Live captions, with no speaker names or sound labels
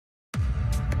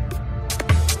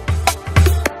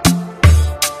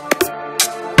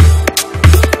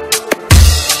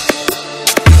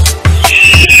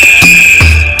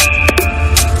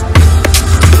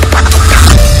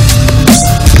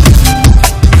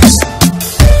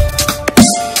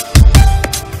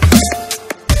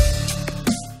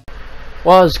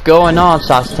What's going on,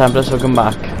 Sass Templars? Welcome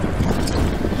back.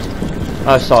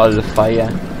 I started the fire.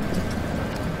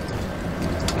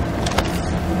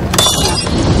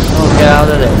 Oh, get out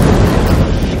of there.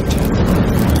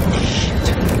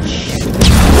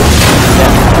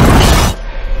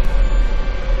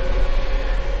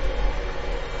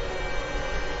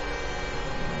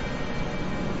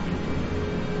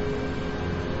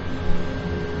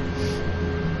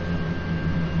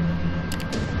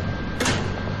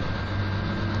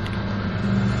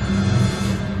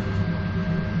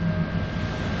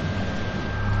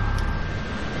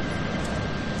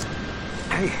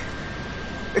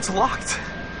 It's locked.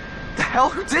 The hell?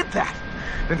 Who did that?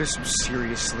 And there's some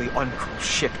seriously uncool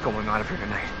shit going on up here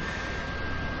tonight.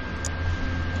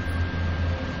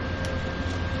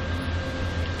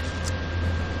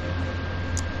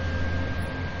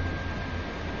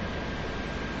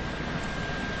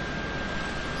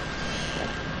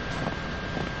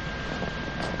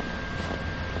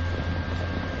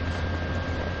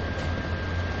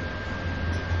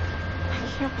 I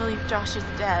can't believe Josh is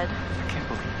dead. I can't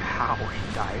believe how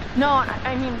he died. No,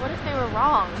 I mean, what if they were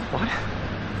wrong? What?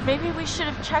 Maybe we should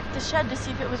have checked the shed to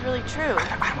see if it was really true.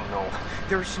 I don't know.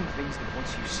 There are some things that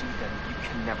once you see them, you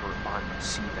can never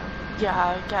unsee them. Yeah,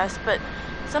 I guess, but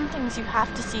some things you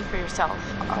have to see for yourself.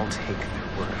 I'll take their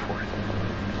word for it.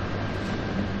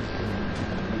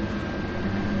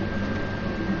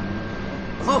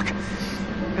 Look!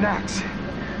 An axe.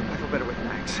 I feel better with an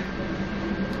axe.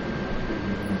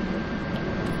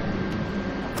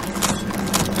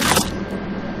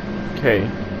 Okay.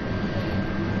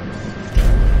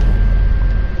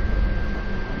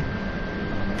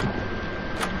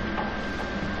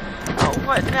 Oh,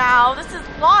 what now? This is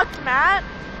locked, Matt.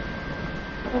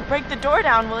 We'll break the door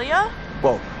down, will ya?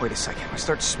 Whoa, wait a second. If I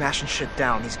start smashing shit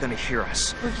down, he's gonna hear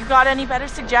us. Well, you got any better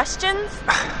suggestions?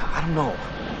 I don't know.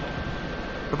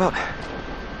 What about...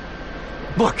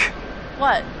 Look!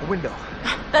 What? A window.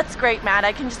 That's great, Matt.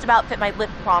 I can just about fit my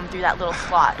lip balm through that little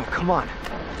slot. Oh, come on.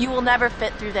 You will never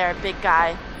fit through there, big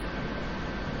guy.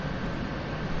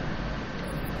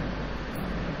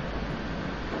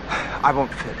 I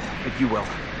won't fit, but you will.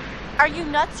 Are you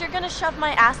nuts? You're gonna shove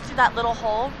my ass through that little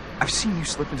hole? I've seen you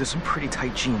slip into some pretty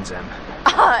tight jeans, Em.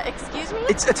 Excuse me?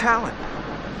 It's a talent.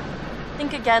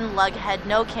 Think again, lughead.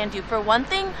 No can do. For one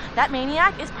thing, that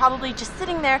maniac is probably just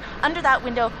sitting there under that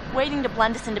window waiting to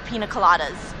blend us into pina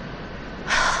coladas.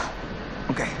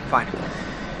 Okay, fine.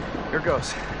 Here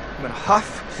goes. I'm gonna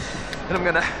huff, and I'm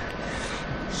gonna...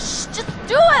 Shh, just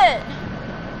do it!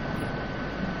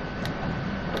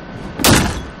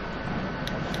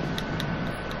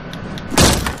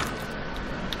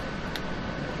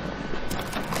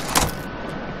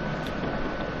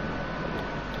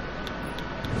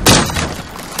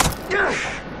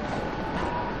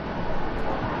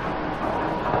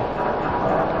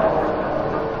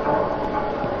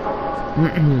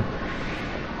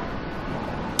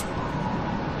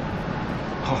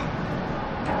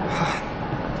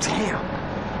 Damn.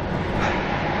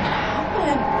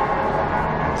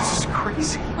 This is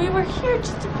crazy. We were here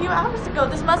just a few hours ago.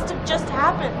 This must have just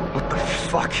happened. What the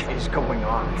fuck is going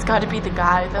on? It's got to be the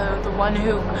guy, though, the one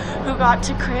who got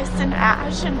to Chris and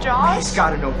Ash and Josh. He's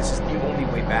gotta know this is the only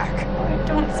way back.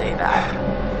 Don't say that.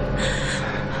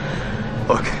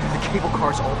 Look, the cable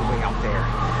car's all the way out there.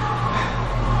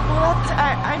 Well,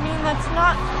 I mean, that's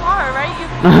not far, right? You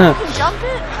can jump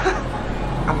it?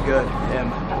 I'm good,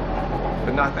 Em.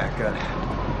 But not that good.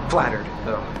 Flattered,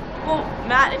 though. Well,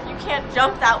 Matt, if you can't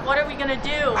jump that, what are we gonna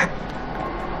do?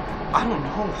 I don't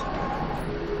know.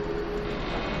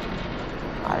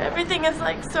 God, everything is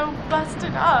like so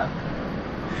busted up.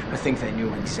 I think they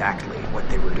knew exactly what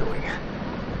they were doing.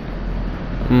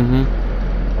 Mm-hmm.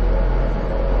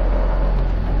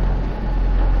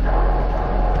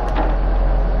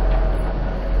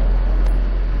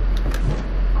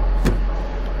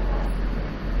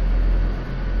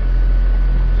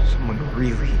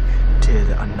 Really did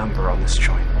a number on this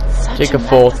joint. Take a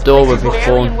fourth door with your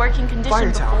barely in phone. working condition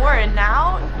Fire tower. before, and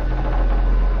now.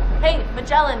 Hey,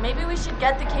 Magellan, maybe we should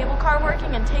get the cable car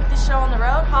working and take this show on the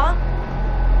road, huh?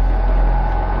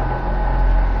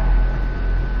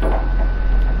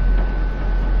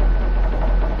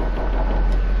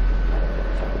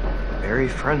 Very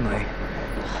friendly.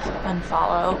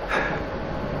 Unfollow.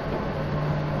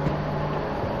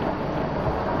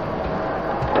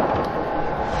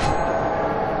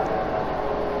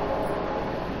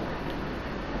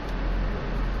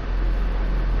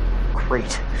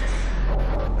 Great.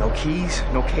 No keys,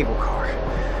 no cable car.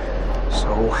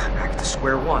 So, back to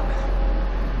square one.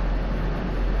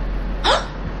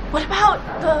 What about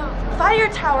the fire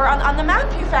tower on the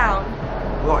map you found?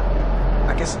 What?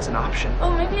 I guess it's an option. Oh,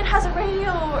 maybe it has a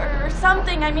radio or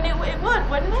something. I mean, it would,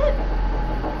 wouldn't it?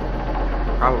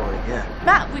 Probably, yeah.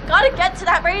 Matt, we gotta get to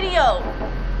that radio.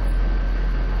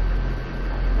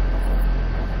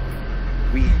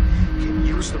 We can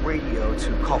use the radio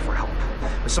to call for help,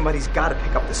 but somebody's got to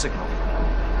pick up the signal.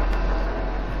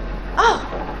 Oh,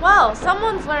 well,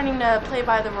 someone's learning to play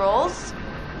by the rules.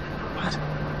 What?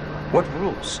 What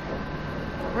rules?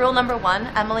 Rule number 1,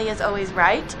 Emily is always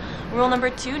right. Rule number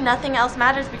 2, nothing else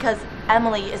matters because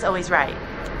Emily is always right.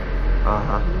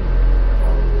 Uh-huh.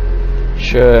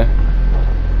 Sure.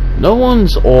 No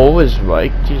one's always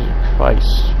right, Jesus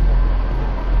Christ.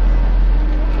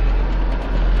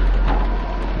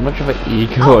 How much of an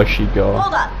ego has she got?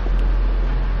 Hold up.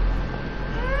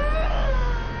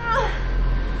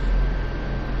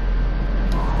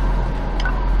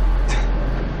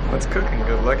 What's cooking?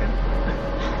 Good looking?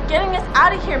 Getting us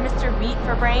out of here, Mr. Meat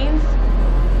for Brains.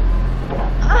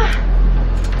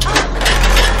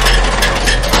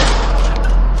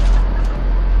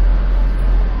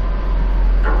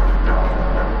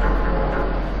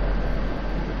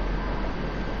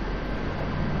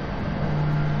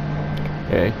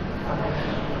 Okay.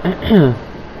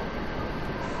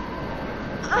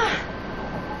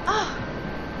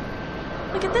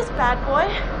 Look at this bad boy.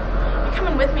 You're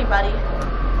coming with me, buddy.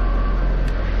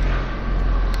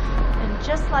 And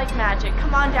just like magic,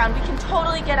 come on down. We can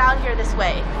totally get out here this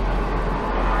way.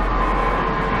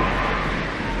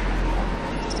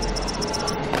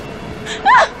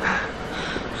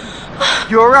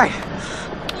 You alright?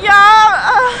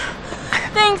 Yeah,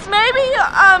 thanks. Maybe,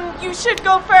 you should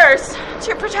go first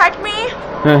to protect me.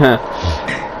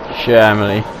 Sure,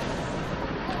 Emily.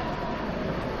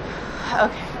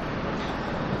 Okay.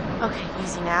 Okay,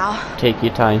 easy now. Take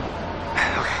your time.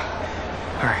 Okay.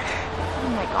 Alright. Oh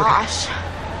my gosh.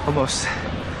 Almost.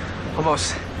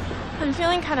 I'm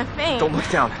feeling kind of faint. Don't look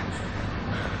down.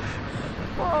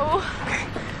 Whoa.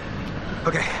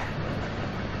 Okay.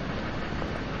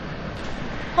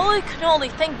 Holy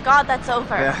cannoli, thank God that's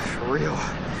over. Yeah, for real.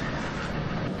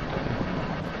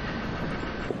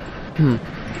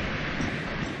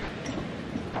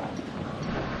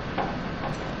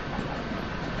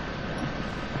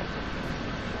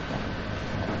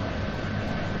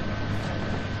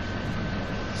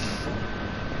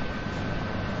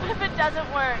 What if it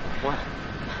doesn't work? What?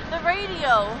 The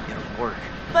radio. It'll work.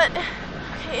 But,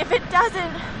 okay, if it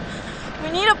doesn't,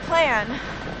 we need a plan.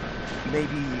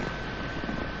 Maybe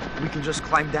we can just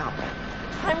climb down.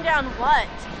 Climb down what?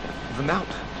 The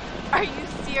mountain. Are you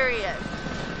serious?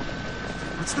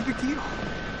 What's the big deal?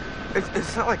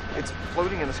 It's not like it's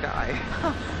floating in the sky.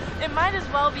 It might as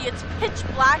well be. It's pitch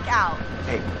black out.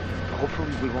 Hey,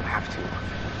 hopefully we won't have to.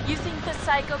 You think the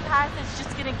psychopath is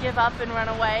just gonna give up and run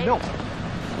away? No.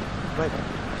 But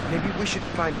maybe we should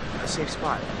find a safe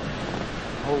spot.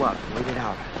 Hole up, wait it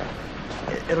out.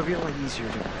 It'll be a lot easier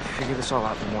to figure this all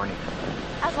out in the morning.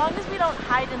 As long as we don't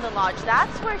hide in the lodge,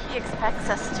 that's where he expects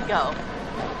us to go.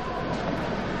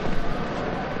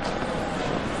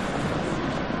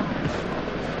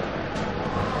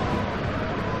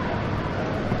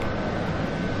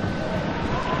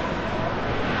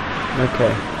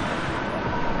 Okay.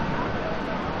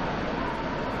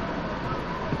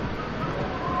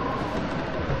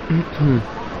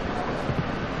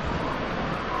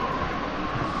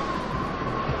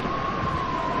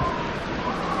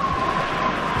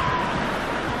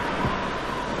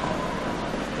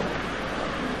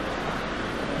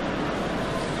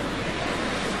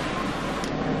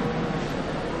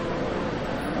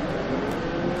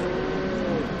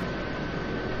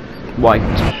 White.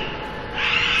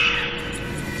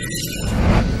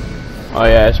 Oh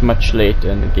yeah, it's much later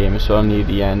in the game, so I'll near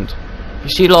the end. You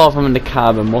see a lot of them in the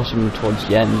cabin, most of them towards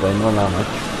the end, but not that much.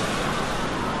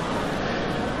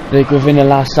 Like within the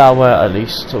last hour at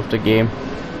least of the game.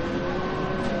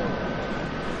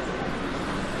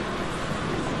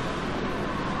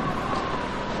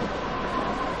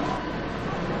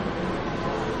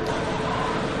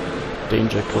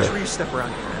 Danger Watch cliff. where you step around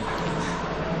here.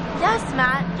 Yes,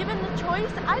 Matt. Given the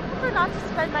choice, I'd prefer not to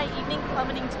spend my evening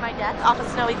plummeting to my death off a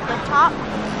snowy cliff top.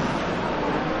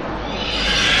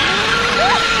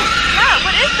 Matt,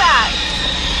 what is that?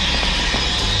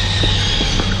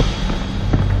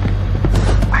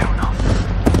 I don't know.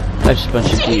 Nice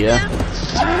bunch of deer.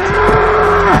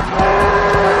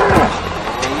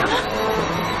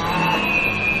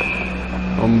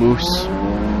 Or moose.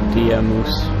 Deer,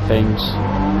 moose, things.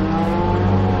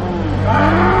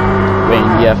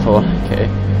 Reindeer for, okay.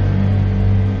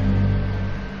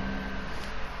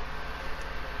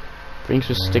 Things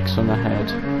with sticks on the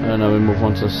head. I don't know, we move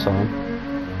on to the song.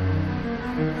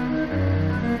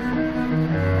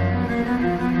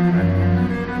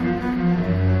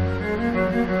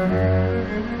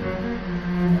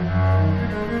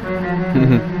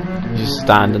 Just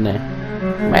standing there.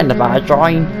 When have I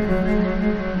joined?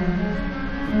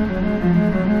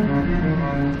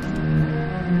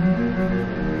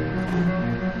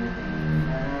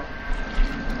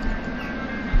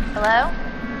 Hello?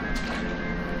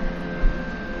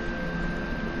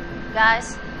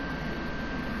 Guys?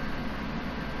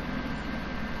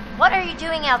 What are you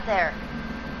doing out there?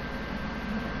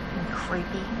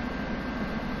 Creepy.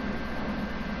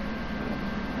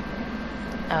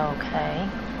 Okay.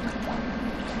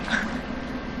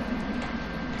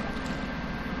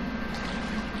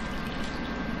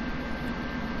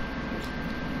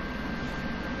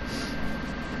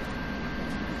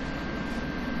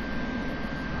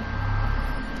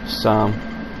 Sam.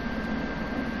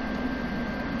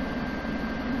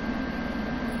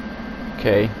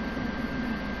 Okay.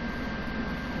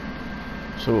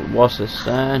 So what's this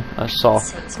then? A sock.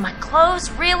 It's my clothes,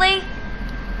 really?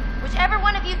 Whichever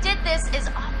one of you did this is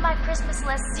off my Christmas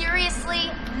list.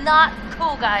 Seriously, not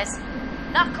cool, guys.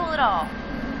 Not cool at all.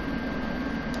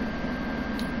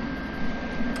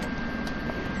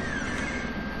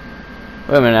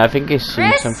 Wait a minute, I think I seen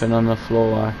Chris? something on the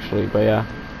floor actually, but yeah.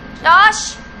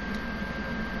 Josh?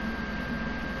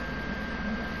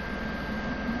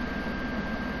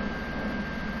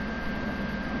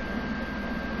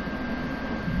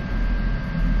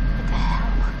 What the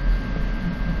hell?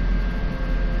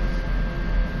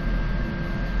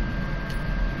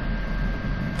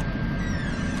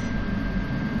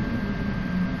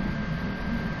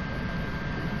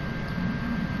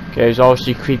 Okay, it's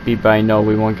obviously creepy, but I know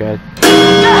we won't get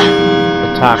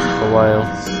attacked for a while.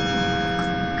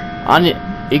 And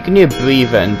you can hear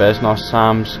breathing, but it's not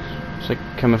Sam's. It's like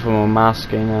coming from a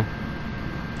mask, ain't it?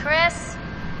 Chris?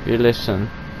 You listen.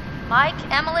 Mike?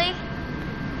 Emily?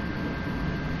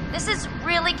 This is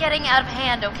really getting out of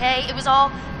hand, okay? It was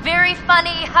all very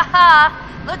funny,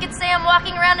 haha. Look at Sam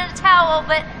walking around in a towel,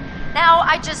 but now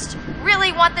I just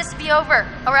really want this to be over,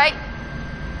 alright?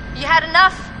 You had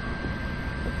enough?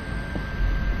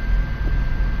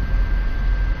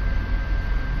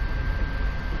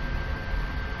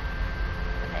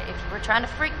 If you were trying to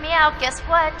freak me out, guess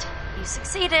what? You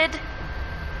succeeded.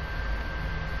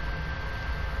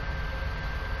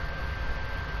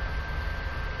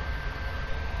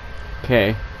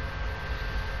 Okay.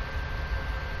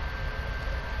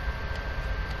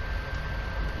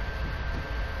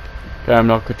 Okay, I'm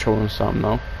not controlling Sam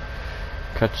now.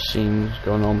 Cutscenes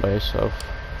going on by itself.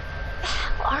 Where the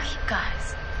hell are you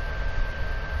guys?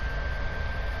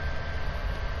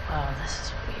 Oh, this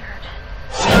is weird.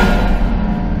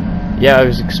 Yeah, I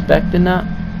was expecting that.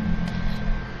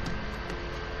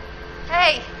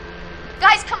 Hey,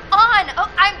 guys, come on!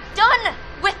 Oh, I'm done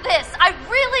with this. I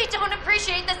really don't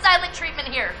appreciate the silent treatment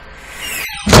here.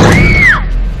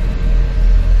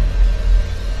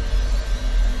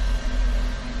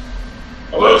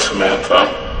 Hello,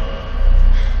 Samantha.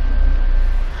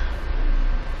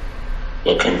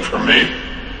 Looking for me?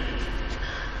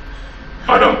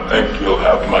 I don't think you'll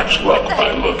have much luck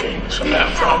by looking,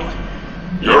 Samantha.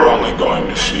 You're only going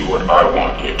to see what I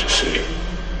want you to see.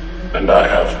 And I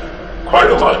have quite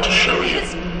a lot to show What you.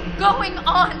 is going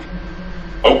on?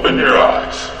 Open your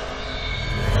eyes.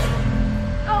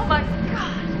 Oh my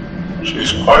god.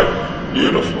 She's quite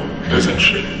beautiful, isn't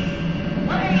she?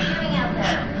 What are you doing out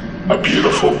there? A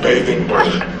beautiful bathing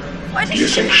bird. What Do you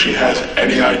is think she has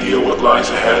any idea what lies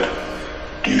ahead?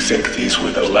 Do you think these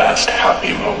were the last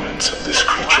happy moments of this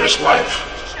creature's life?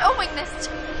 showing this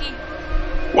to me?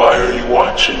 Why are you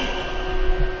watching?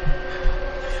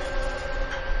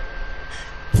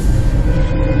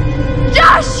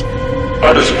 Josh!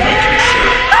 How does it make you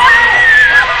feel?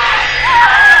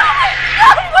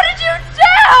 What did you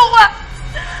do?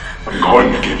 I'm going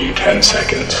to give you 10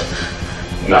 seconds.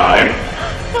 9,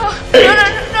 No, 8,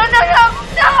 no,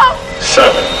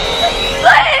 7.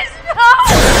 please, no!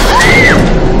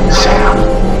 Sam.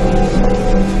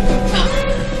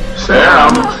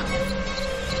 Sam.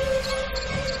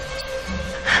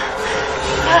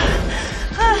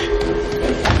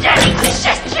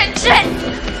 Shit!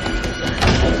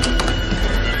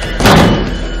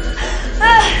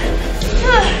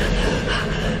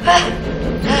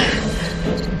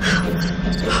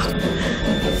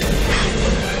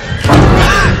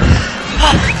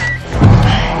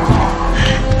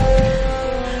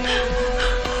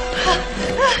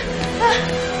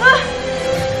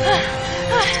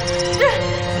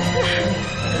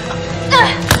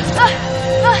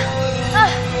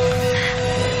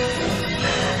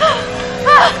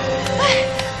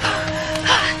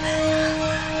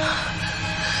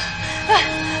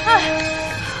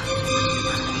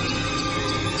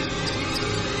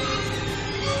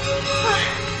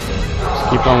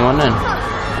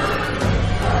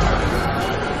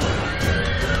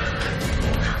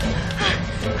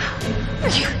 Are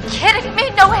you kidding me?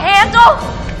 No handle?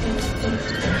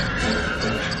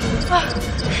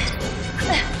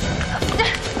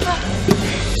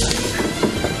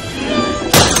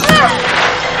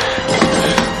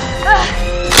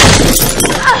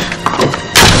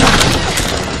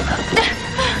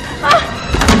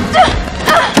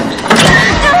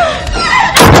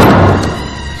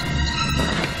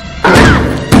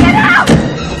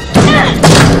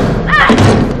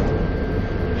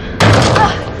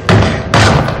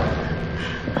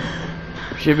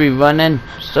 Should be running.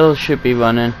 Still should be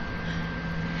running.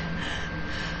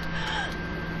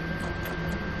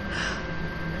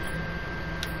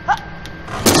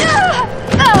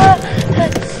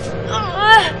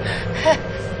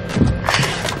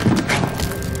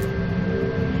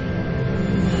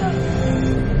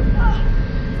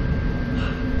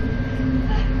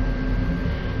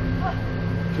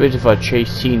 It's weird if I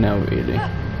chase T now, really.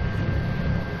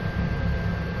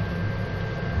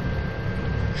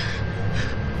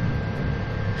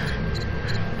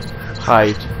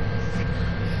 Hide.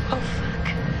 Oh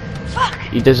fuck.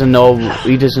 He doesn't know we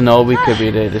could be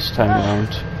there this time around.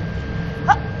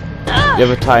 The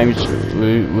other times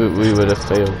we would have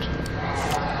failed.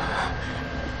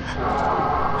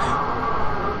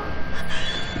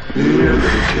 Here,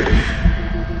 little kitty.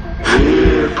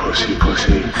 Here, pussy,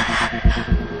 pussy.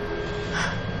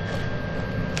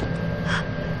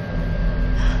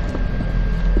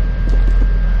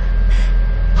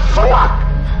 Fuck!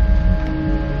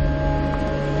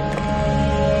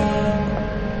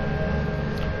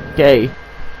 Okay,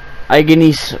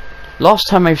 last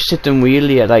time I've sit and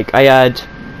wheelie, like I had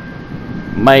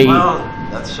my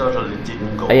that certainly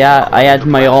didn't go. I had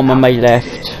my arm on my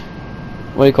left,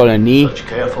 what do you call it, knee.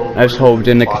 I was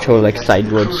holding the control like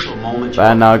sideways,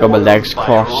 but now I got my legs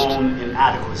crossed.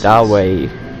 That way,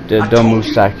 don't move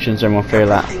sections and won't feel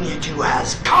that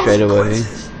straight away.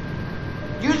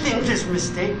 You think this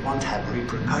mistake won't have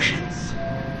repercussions?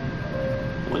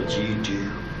 What you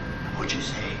do, what you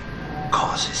say,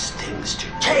 causes things to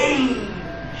change.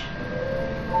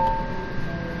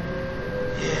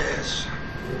 Yes.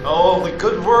 Oh, the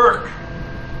good work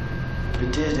you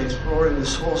did exploring the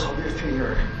source of your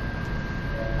fear.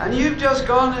 And you've just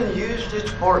gone and used it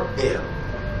for ill.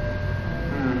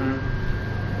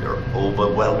 Your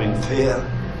overwhelming fear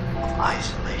of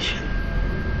isolation.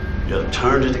 You have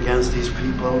turned it against these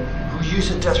people who use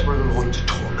it desperately want to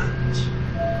torment.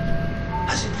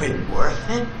 Has it been worth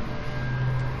it?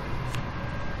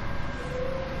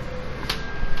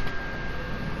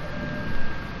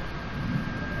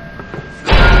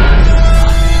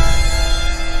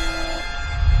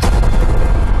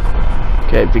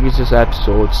 Okay, I think it's just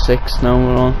episode 6 now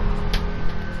we're on.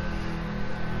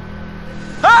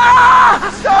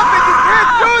 Stop it! You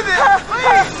can't do this!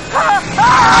 Please!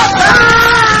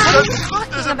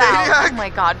 Talking about? Oh my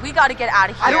god, we gotta get out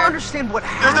of here. I don't understand what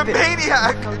happened. There's a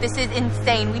maniac! Oh, this is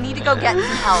insane. We need to go get some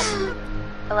help.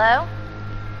 Hello?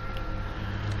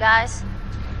 Guys?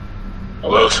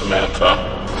 Hello, Samantha.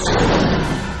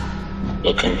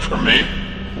 Looking for me?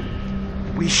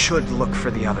 We should look for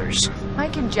the others.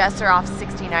 Mike and Jess are off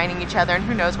 69ing each other, and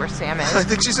who knows where Sam I is.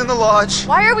 think she's in the lodge.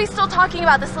 Why are we still talking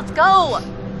about this? Let's go!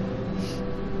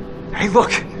 Hey,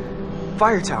 look!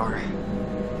 Fire tower.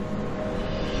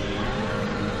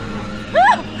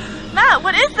 Matt,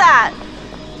 what is that?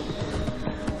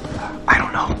 I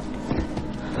don't know.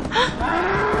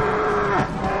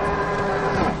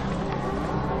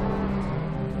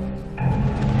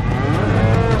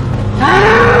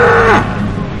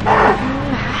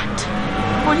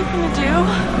 What are you gonna do?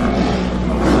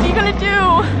 What are you gonna do?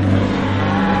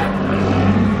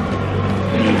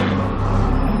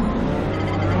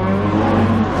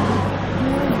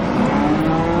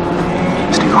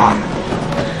 Stay calm.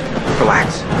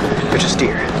 Relax. They're just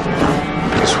deer.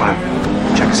 They just want to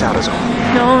check us out is all.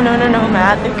 No,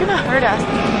 Matt. They're gonna hurt us.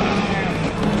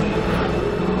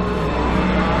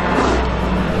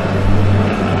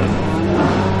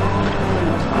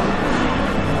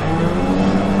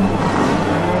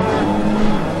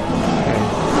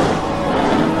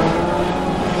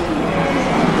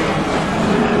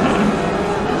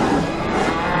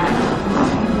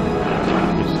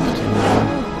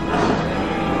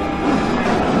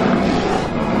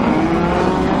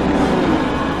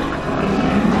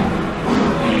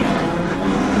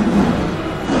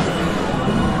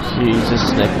 Jesus,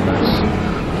 Nicholas.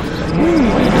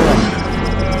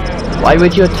 Why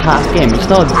would you attack him? It's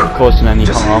not causing any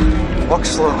Just harm. walk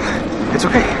slow. It's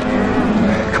okay.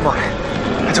 Come on.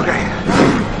 It's okay.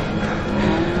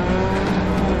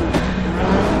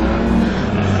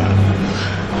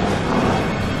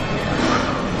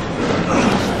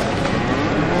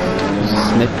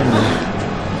 nipping me.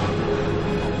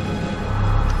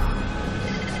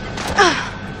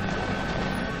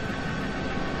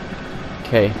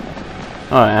 Okay.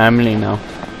 Alright, Emily now.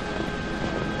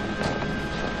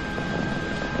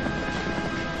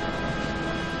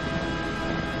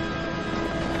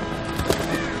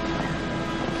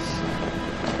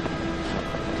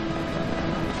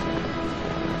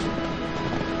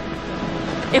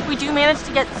 If we do manage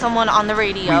to get someone on the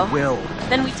radio, We will.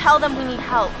 then we tell them we need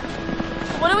help.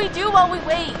 What do we do while we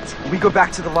wait? We go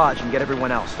back to the lodge and get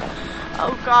everyone else.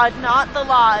 Oh God, not the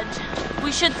lodge.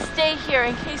 We should stay here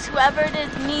in case whoever it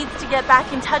is needs to get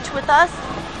back in touch with us.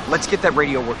 Let's get that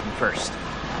radio working first.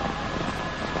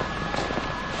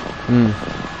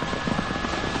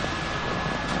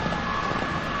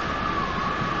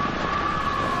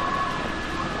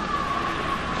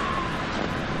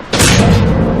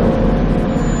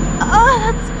 Oh,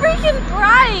 that's freaking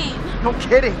bright! No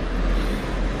kidding.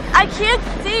 I can't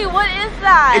see. What is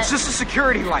that? It's just a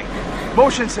security light.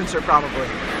 Motion sensor, probably.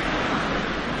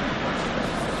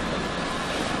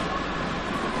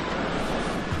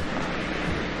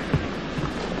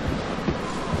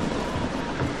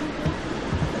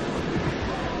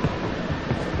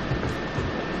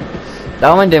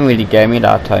 That one didn't really get me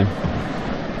that time.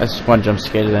 That's one jump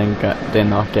scare that did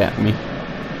not get me.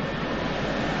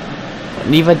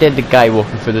 Neither did the guy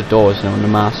walking through the doors, you know, in the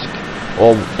mask.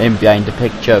 Or in behind the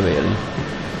picture, really.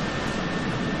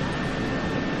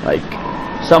 Like,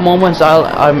 some moments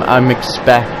I'm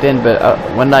expecting, but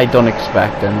when I don't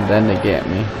expect them, then they get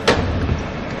me.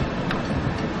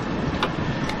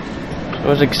 I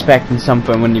was expecting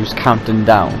something when he was counting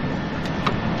down.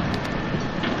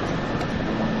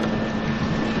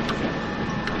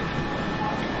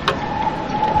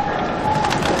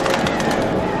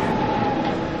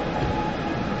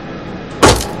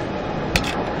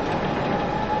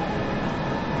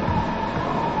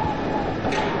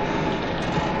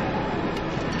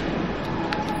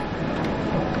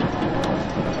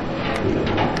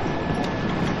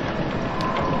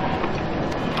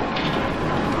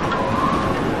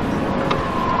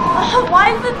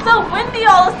 Why is it so windy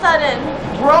all of a sudden?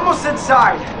 We're almost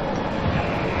inside.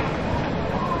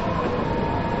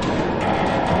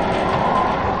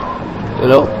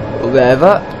 Hello?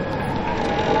 Whoever?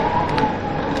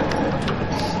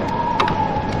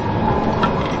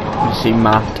 You see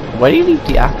Matt. Why do you leave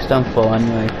the axe down for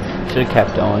anyway? Should have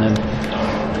kept it on him.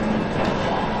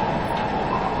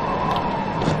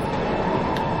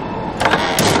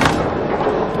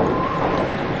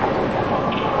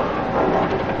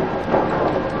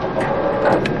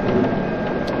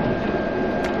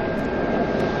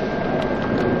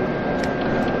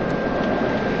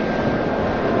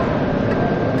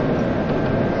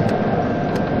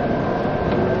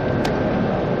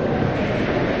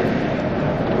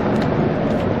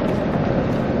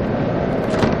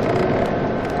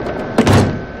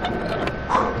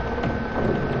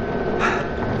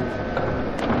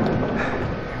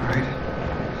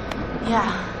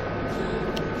 Yeah.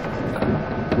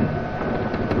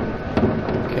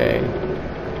 Okay.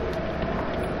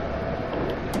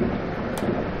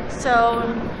 So,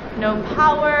 no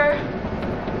power.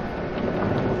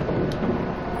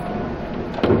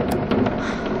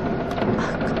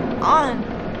 Come on.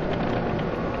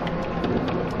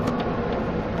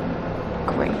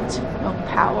 Great. No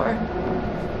power.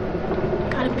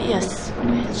 Gotta be a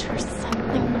switch or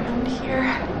something around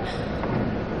here.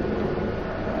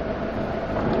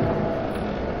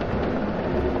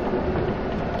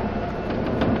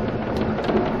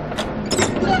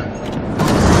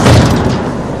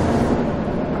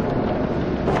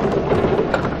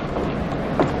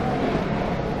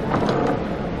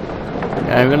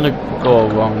 I'm gonna go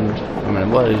around. I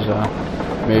mean, what is that?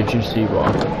 Emergency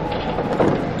what?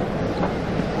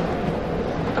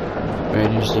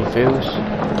 Emergency fuse?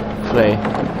 Play.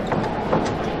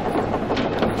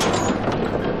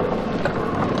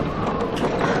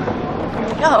 Here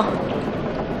we go.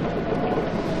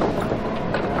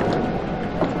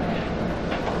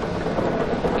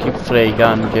 Keep flay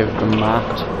gun, give them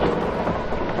that.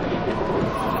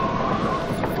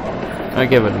 I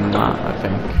give it a mat, I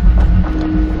think.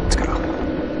 Let's go.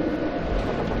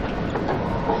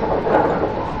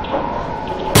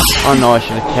 Oh no, I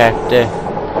should have kept it.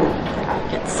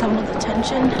 Get someone's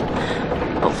attention.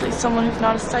 Hopefully someone who's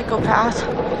not a psychopath.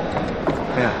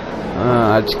 Yeah.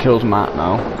 I just killed Matt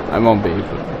now. I won't be able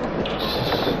to.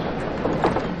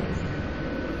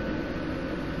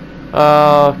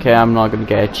 Okay, I'm not gonna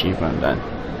get achievement then.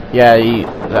 Yeah,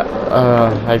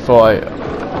 I thought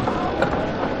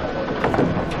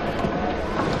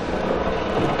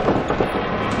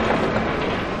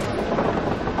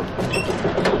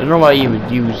know why you would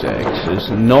use it, 'cause there's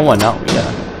no one out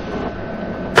yet.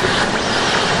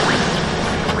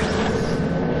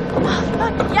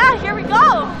 Yeah, here we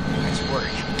go. Nice work.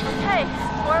 Okay,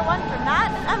 4-1 for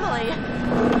Matt and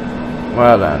Emily.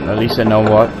 Well then, at least I know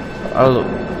what. I'll...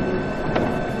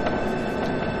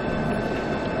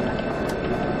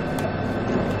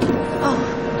 Oh,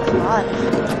 God.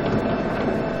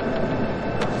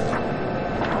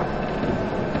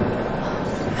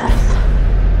 Yes.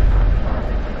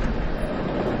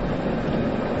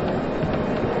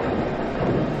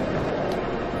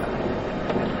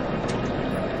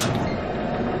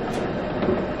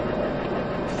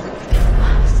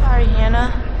 Sorry,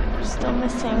 Hannah. We're still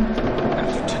missing.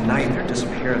 After tonight, their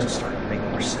disappearance is starting to make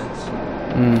more sense.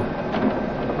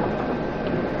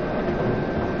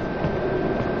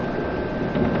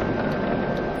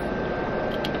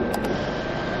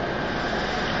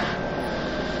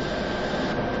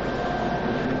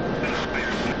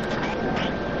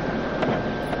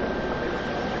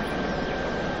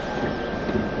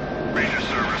 Ranger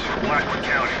service for Blackwood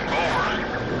County. Over.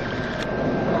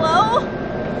 Hello?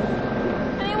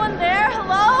 Anyone there?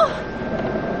 Hello?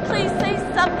 Please say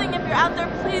something if you're out there,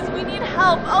 please. We need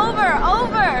help. Over,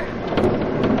 over.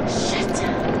 Shit.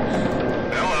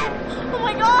 Hello. Oh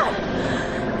my God.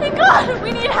 Thank God.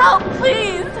 We need help,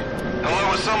 please.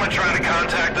 Hello, is someone trying to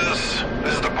contact us?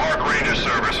 This is the Park Ranger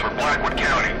service for Blackwood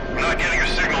County. I'm not getting your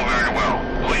signal very well.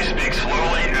 Please speak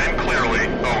slowly and clearly.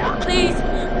 Over. Please,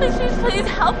 please, please, please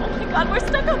help. Oh my God, we're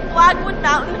stuck on Blackwood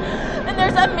Mountain and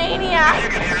there's a If maniac. you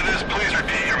can hear this, please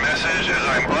repeat your message as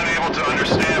I'm unable to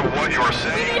understand what you are We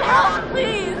saying. need help, Over.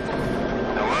 please.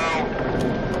 Hello?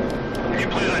 Can you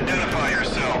please identify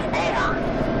yourself? Over.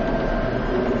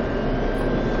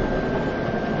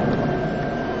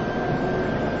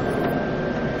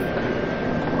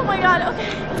 Oh my God,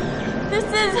 okay.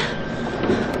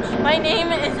 My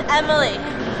name is Emily.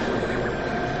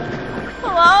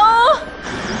 Hello?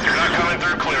 You're not coming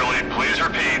through clearly. Please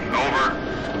repeat. Over.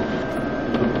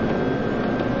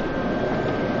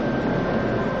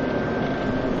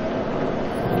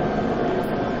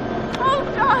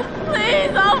 Oh God,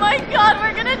 please. Oh my God,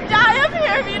 we're gonna die up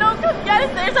here if you don't come get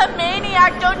us. There's a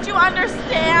maniac, don't you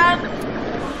understand?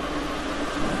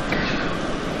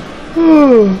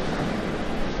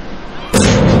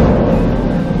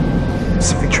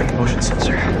 Something tripped the motion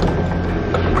sensor.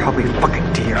 Probably a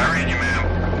fucking deer. I read you,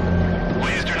 ma'am.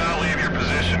 Please do not leave your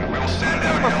position. We will send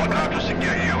out helicopters to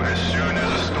get you as soon as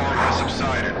the storm has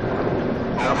subsided.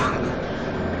 Over.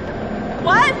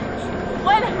 What?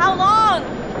 When? How long?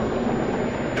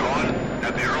 Dawn,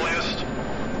 at the earliest.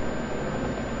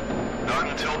 Not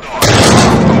until dawn.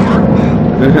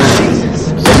 Over.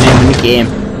 Jesus. It's the name of the game.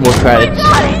 More credits.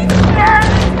 God, he's here.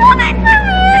 He's coming for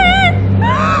me.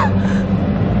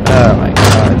 Oh my god.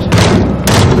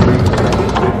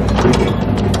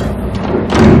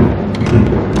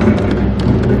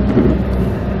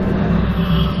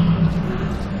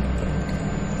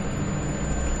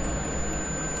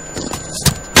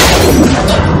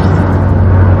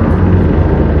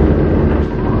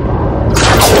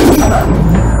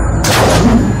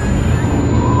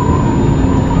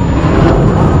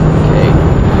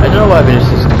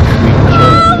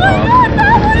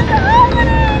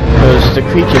 The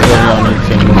creature doesn't know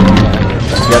anything. You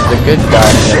have the good guy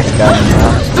and you have the guy in the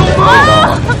mask.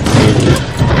 Really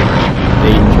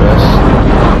dangerous.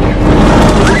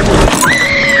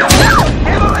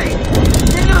 Emily!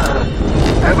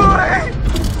 Emily!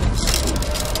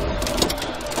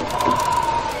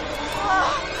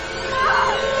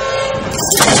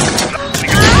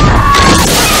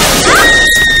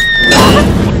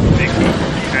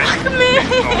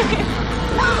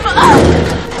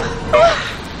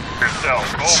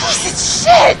 Yourself. Over.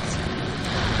 Shit!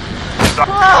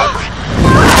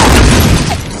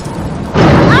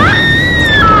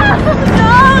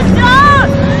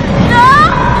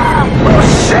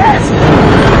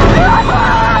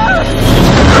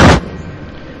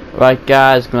 Right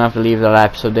guys, gonna have to leave that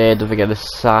episode there. Don't forget to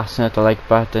smash the like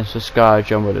button, subscribe,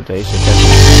 jump with the basic.